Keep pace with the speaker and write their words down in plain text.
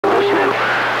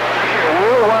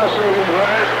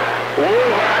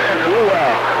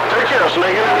yourself,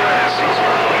 Snake. Remember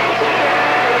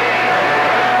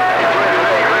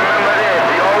this,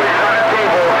 you always got a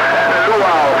table at the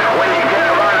luau when you get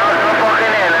around out the fucking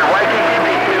end at Waikiki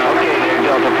Beach. Okay, there,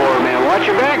 Delta 4, man. Watch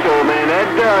your back, though, man. That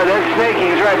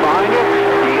snaking's right behind you.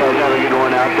 You guys have a good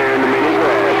one out there in the mini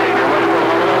grass. Thank you very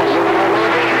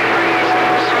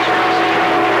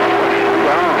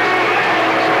much.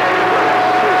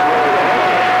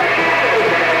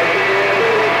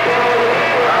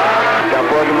 Stop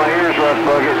plugging my ears, Rust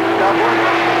Bucket. Stop plugging.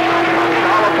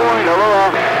 Dollar Point, aloha.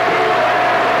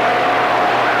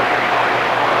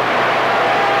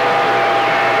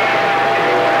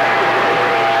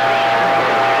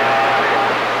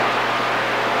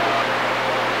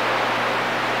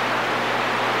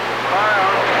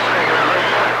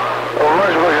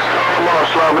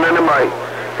 Slobbing in the mic.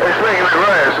 Hey, Snake in the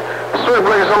grass. Swift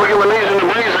Blaze, I'm gonna give my knees in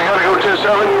the breeze. I gotta go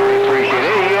 10-7. Appreciate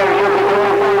it. You have your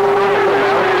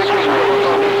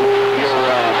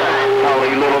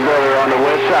Holly little brother on the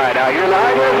west side out here in the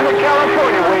high desert of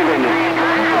California waving.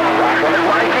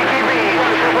 Waikiki Beach.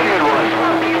 Good one.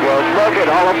 Well, Bucket,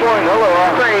 Hollow Point, hello.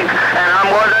 Great, and I'm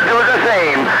gonna do the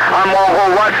same. I'm gonna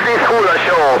go watch this hula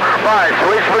show by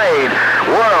Switchblade.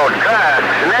 World class,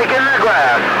 Snake in the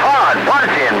grass, hard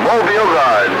punching, mobile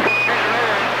gun.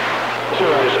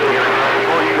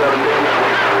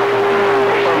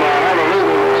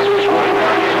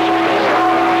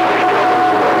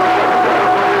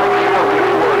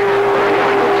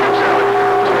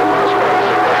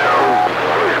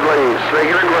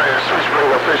 Snake in the grass,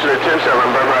 Switchblade official at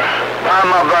 10-7, brother. Bye,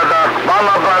 my brother.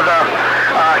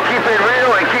 Keep it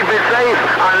real and keep it safe.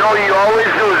 I know you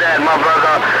always do that, my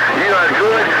brother. You're a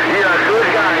good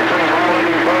guy.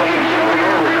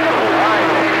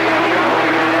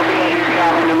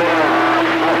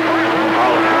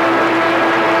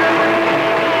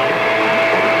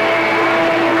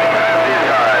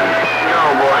 No,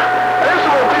 boy. That's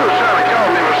what people trying to call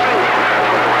me.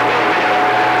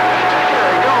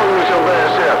 Go with your bad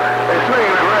self. Hey, Snake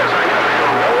in the grass, I got to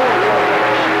go.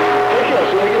 Take care,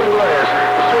 Snake in the grass.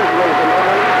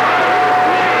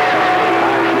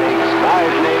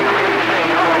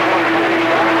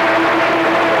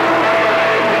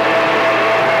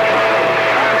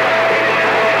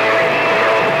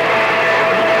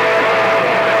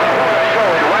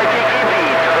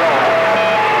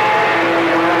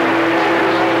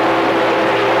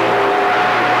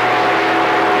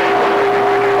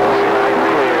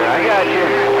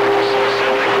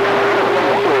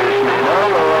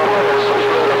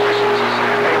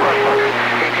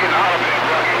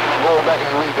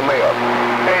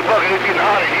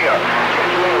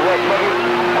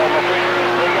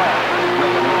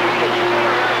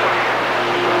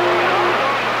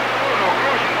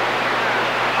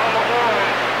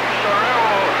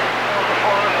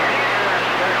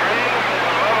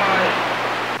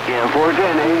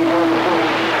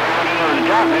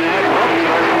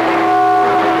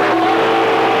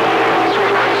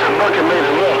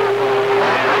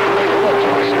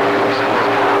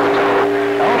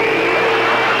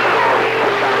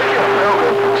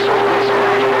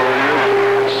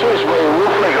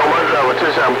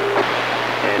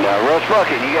 Russ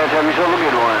Bucket, you guys have yourself a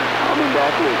good one. I'll be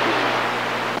back with you.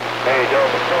 Hey,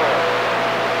 Delta 4.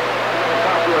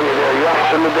 Copy on you there. You're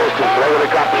off in the distance. Lay with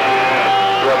a copy.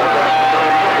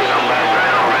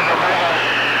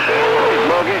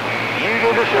 Bucket, you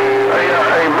do the same.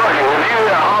 Hey, Bucket, if you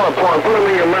hear a holler point, put them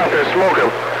in your mouth and smoke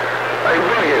them. Hey,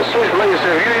 Bucket, Switchblade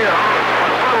said, if you hear a holler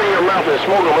point, put them in your mouth and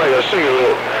smoke them like a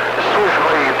cigarette.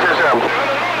 Switchblade, this out.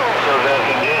 So the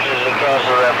conditions across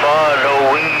that pond, no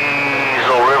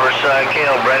weasel, Riverside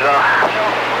Kale, Brega.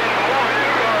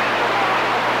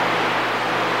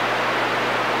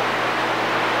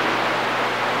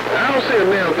 I don't see a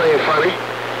damn thing funny.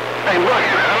 Hey,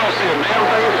 Bucket, I don't see a damn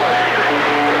thing funny.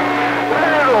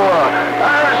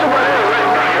 I heard somebody else.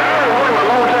 I heard one of my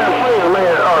long-time friends,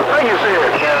 man. Thank you, sir.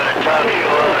 Kevin, to talk to you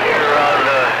here on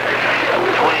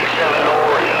 27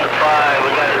 North 5. We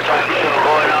got a talk show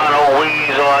going on. Old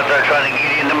weasel out there trying to get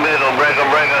you in the middle. Brega,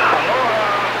 Brega.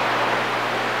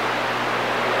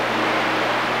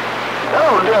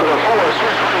 Oh, Delta 4,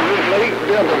 switch roof late.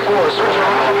 Delta 4, switch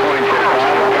roof late.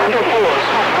 Delta 4,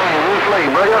 switch roof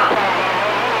late, brother.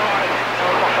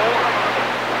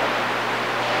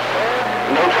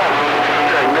 No trouble.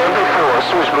 Delta 4,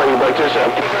 switchblade back this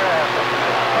up.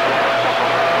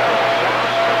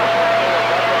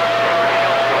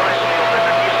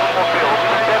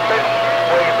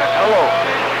 Hello.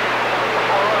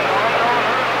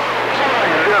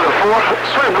 Delta 4,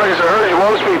 switchblade, I heard you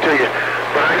want to speak to you.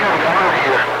 But I got one over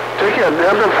here. Take care,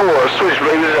 Delta 4,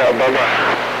 switchblade is out.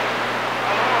 Bye-bye.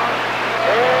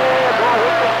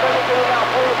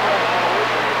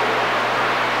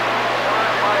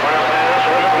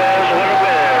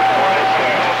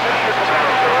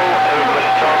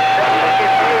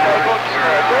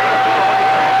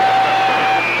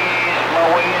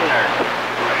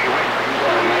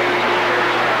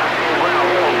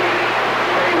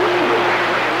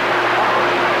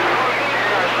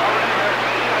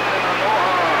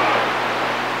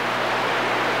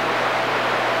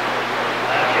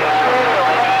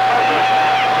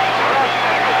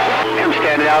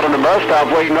 bus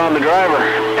stop waiting on the driver.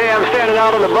 Hey, I'm standing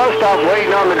out on the bus stop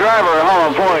waiting on the driver at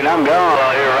Hollow Point. I'm gone.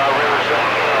 Here around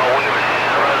Riverside, Weaver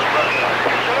and Russ Bucky.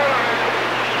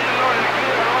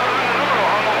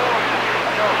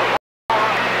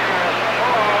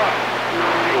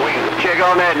 Check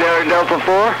on that there, Delta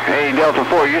 4. Hey, Delta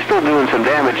 4, you're still doing some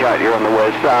damage out here on the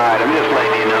west side. I'm just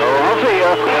letting you know. I'll see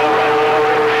ya.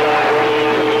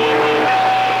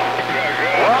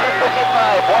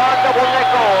 155, one double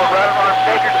nickel, right on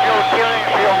Bakersfield Killing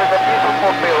Field in the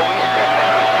beautiful field. We step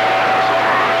out.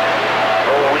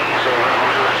 Oh, Wee's over on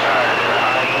Riverside in the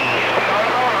high east.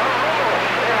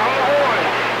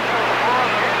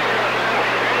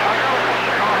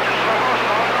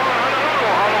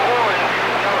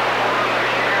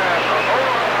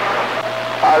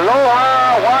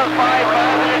 Aloha, 155.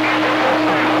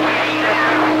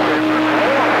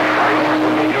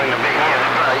 Doing the big hand,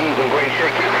 easy, great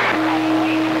shaking.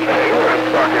 Hey, Russ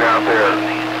Bucket out there.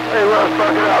 Hey, Russ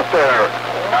Bucket out there.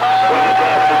 Bam,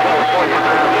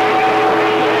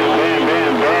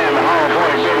 bam, bam. The Hollow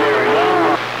Point been there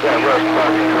long. Yeah, Russ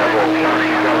Bucket.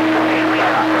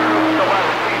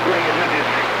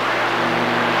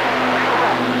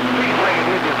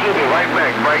 Right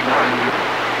back, right back.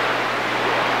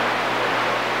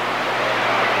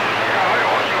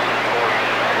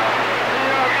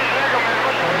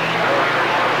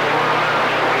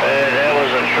 That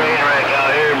was a train wreck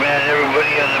out here, man.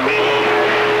 Everybody on the beach,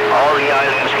 all the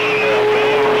islands came up.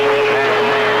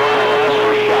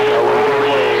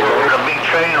 There's a big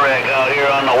train wreck out here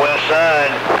on the west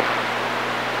side.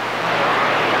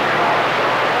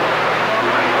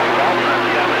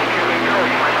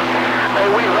 Hey,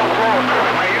 we look close.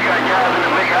 Man, you got guys in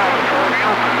the big house.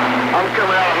 I'm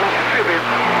coming out of Mississippi,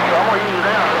 so I'm gonna use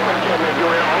that. I'm gonna get me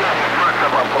doing it. I'm not the front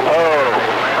of my boat.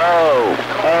 Hollow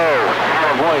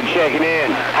Point checking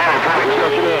in. Hollow Point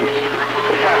checking in.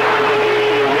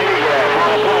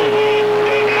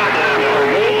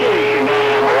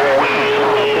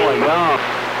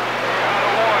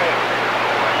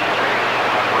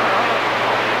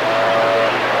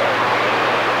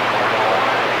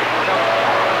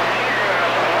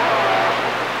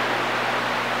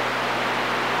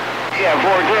 Yeah,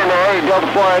 410, hey, Delta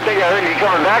 4, I think I heard you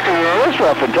coming back to me. That's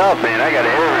rough and tough, man. I got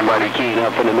everybody keying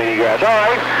up in the mini grass. All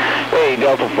right. Hey,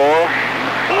 Delta 4. All right.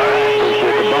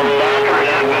 Appreciate the bump back. I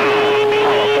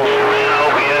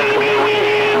hope you had a good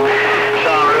weekend.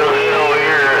 Sound real good over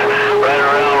here, right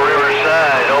around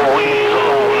Riverside. Oh,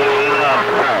 Weasel, listen up.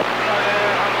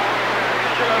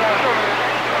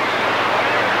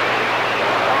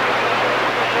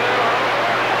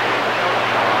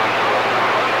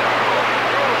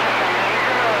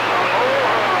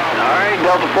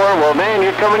 Delta 4, well, man,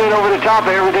 you're coming in over the top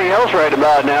of everything else right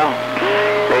about now.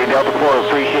 Hey, Delta 4,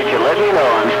 appreciate you letting me know.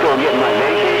 I'm still getting my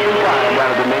vacation time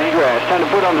out of the mini grass. Time to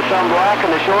put on the sunblock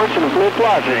and the shorts and the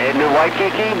flip-flops and head to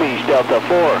Waikiki Beach, Delta 4.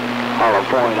 Hollow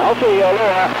Point. I'll see you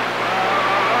later.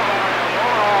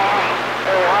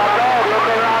 Hey, hot dog, look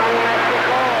around in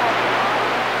Mexico.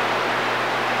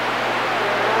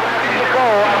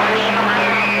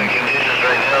 Conditions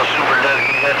right now, Super Doug,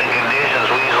 you got the conditions.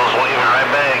 Weasel's waving right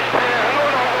back.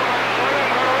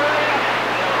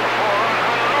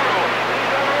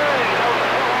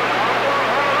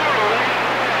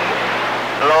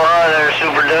 Aloha there,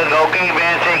 Super Doug. Okay,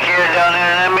 man, take care down there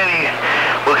in that mini.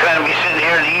 We'll kind of be sitting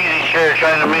here in the easy chair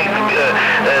trying to make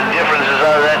differences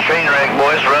out of that train wreck,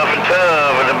 boys. Rough and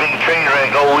tough, and a big train wreck.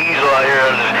 Old Weasel out here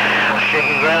on this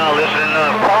shaky ground, listening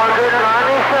up.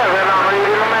 197, I'm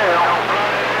reading the mail.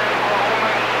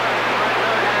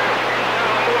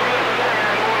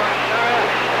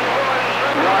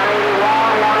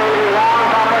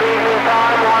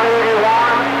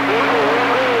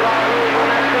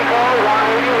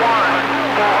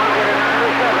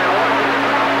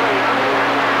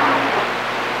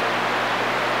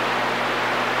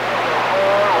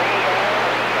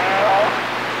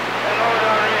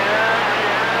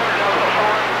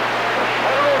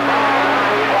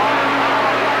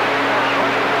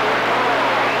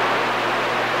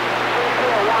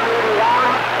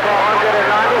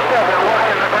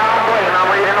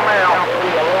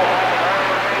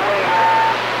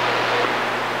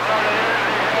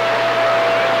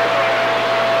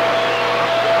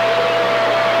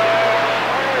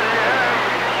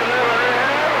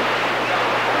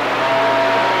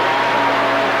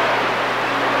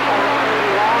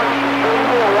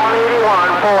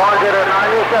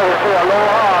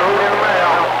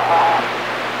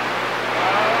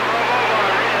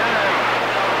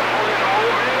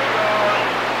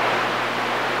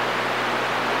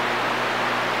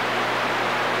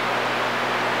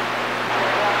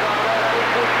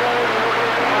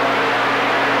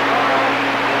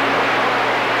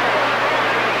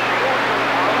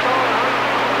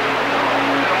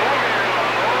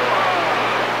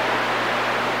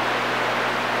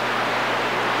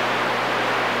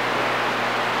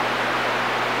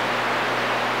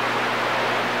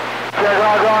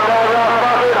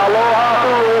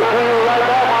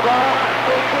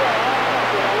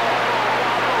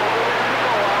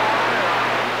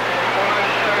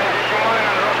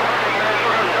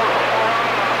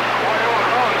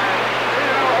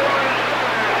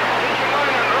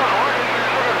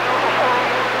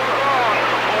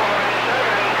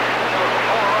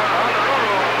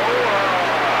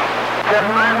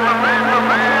 Yes, man, my man, my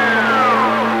man.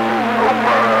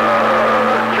 Cooper,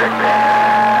 check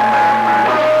that.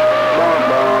 Boom,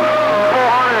 boom.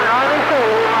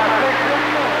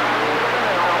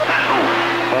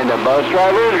 496. And the bus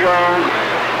driver is gone.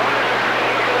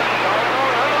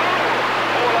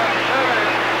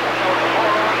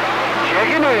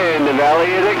 Checking in the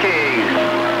Valley of the Kings.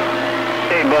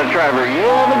 Hey, bus driver, you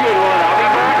have a good one. I'll be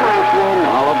back listening.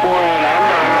 Hollow Point, I'm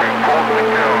there.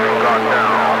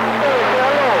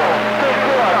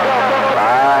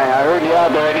 I heard you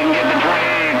out there. I didn't get the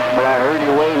train, but I heard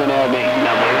you waving at me.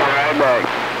 Now, we'll be right back.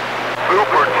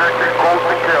 Super checking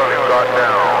Coastal County, got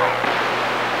down.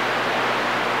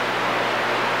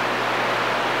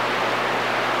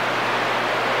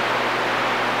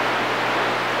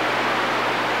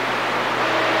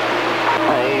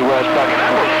 Hey, West Bucket, I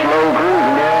was slow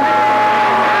cruising, man.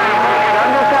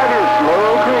 I'm just out here slow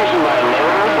cruising my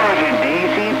low budget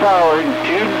DC-powered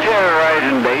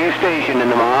tube-terrorizing base station in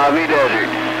the Mojave Desert.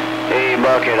 Hey,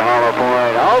 Bucket, Hollow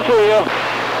Point, I'll see ya.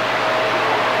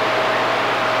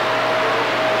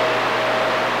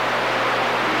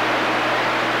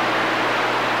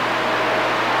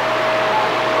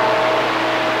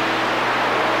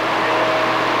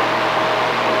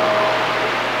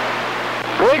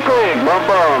 Quick, bump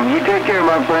on. You take care,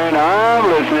 my friend. I'm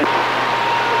listening.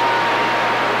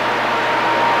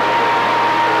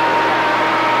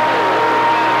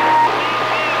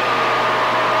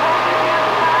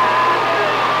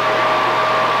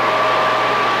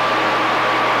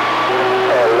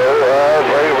 Hello,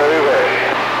 very, very, very.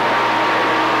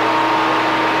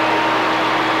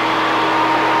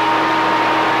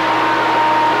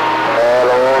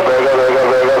 Hello, Vega, Vega,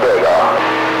 Vega, Vega.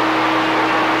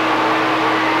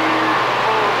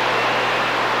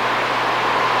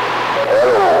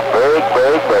 Hello, big, big.